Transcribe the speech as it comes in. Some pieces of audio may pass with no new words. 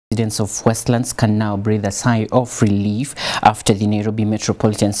residents of Westlands can now breathe a sigh of relief after the Nairobi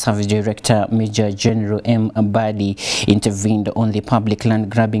Metropolitan Service Director Major General M. Abadi intervened on the public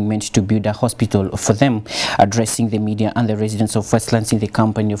land grabbing meant to build a hospital for them. Addressing the media and the residents of Westlands in the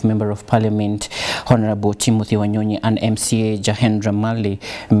company of Member of Parliament Honorable Timothy Wanyonyi and MCA Jahendra Mali,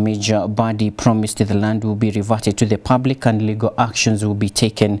 Major Abadi promised the land will be reverted to the public and legal actions will be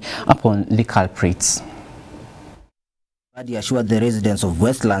taken upon the culprits. Abadi assured the residents of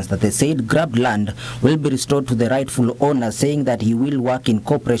Westlands that the said grabbed land will be restored to the rightful owner, saying that he will work in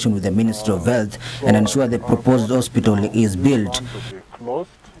cooperation with the Ministry of Health and ensure the proposed hospital is built. Closed.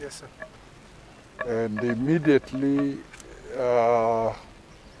 Yes, sir. And immediately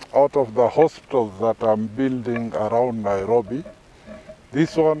out of the hospitals that I'm building around Nairobi,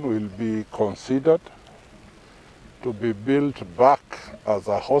 this one will be considered to be built back as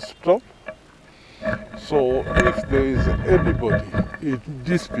a hospital. So if there is anybody in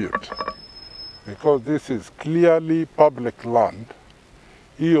dispute, because this is clearly public land,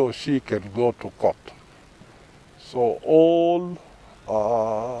 he or she can go to court. So all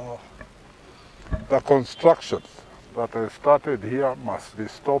the constructions that are started here must be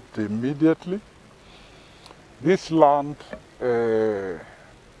stopped immediately. This land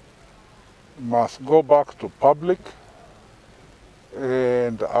must go back to public,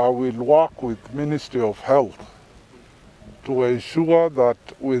 and I will work with Ministry of Health to ensure that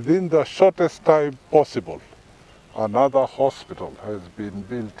within the shortest time possible, another hospital has been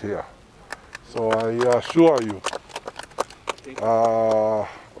built here. So I assure you,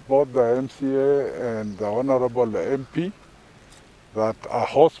 both the MCA and the Honorable MP, that a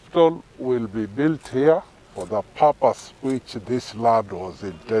hospital will be built here for the purpose which this land was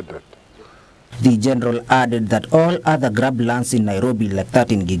intended. The general added that all other grabbed lands in Nairobi, like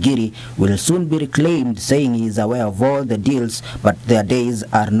that in Gigiri, will soon be reclaimed, saying he is aware of all the deals, but their days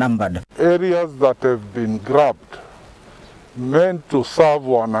are numbered. Areas that have been grabbed, meant to serve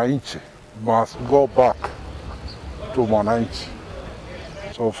Wananchi, must go back to Wananchi.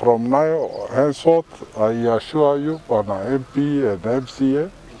 So from now henceforth, I assure you, Pana MP and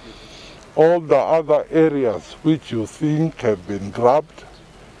MCA, all the other areas which you think have been grabbed,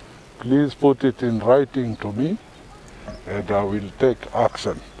 please put it in writing to me, and I will take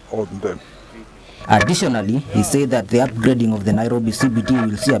action on them. Additionally, he said that the upgrading of the Nairobi CBD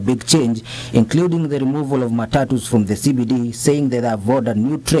will see a big change, including the removal of matatus from the CBD, saying that they have ordered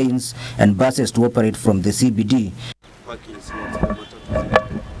new trains and buses to operate from the CBD.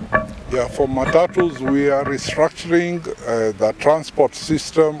 Yeah, for matatus, we are restructuring the transport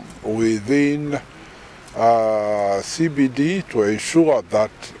system within CBD to ensure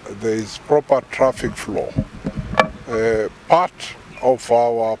that there is proper traffic flow. Part of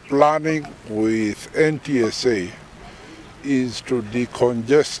our planning with NTSA is to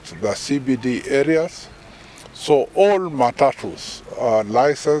decongest the CBD areas, so all matatus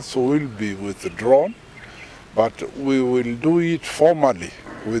license will be withdrawn, but we will do it formally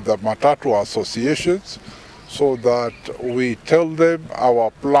with the matatu associations so that we tell them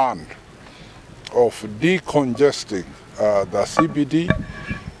our plan of decongesting the CBD,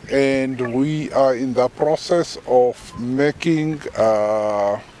 and we are in the process of making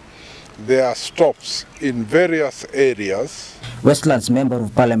their stops in various areas. Westlands Member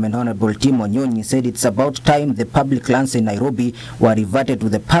of Parliament Honorable Timothy Wanyonyi said it's about time the public lands in Nairobi were reverted to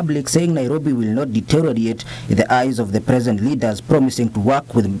the public, saying Nairobi will not deteriorate in the eyes of the present leaders, promising to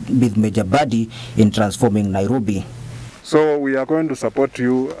work with Major Abadi in transforming Nairobi. So we are going to support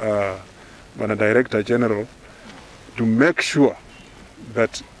you, Madam Director General, to make sure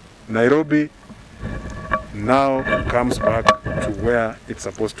that Nairobi now comes back to where it's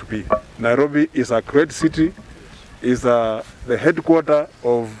supposed to be. Nairobi is a great city, is the headquarters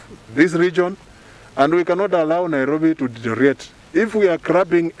of this region, and we cannot allow Nairobi to deteriorate. If we are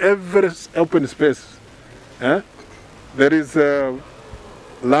grabbing every open space, there is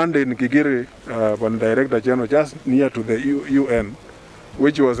land in Gigiri, Madam Director General, just near to the UN,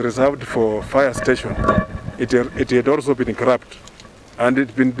 which was reserved for fire station. It had also been grabbed, and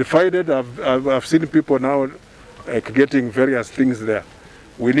it's been divided. I've seen people now getting various things there.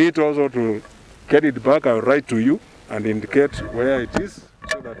 We need also to get it back. I'll write to you and indicate where it is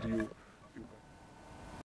so that you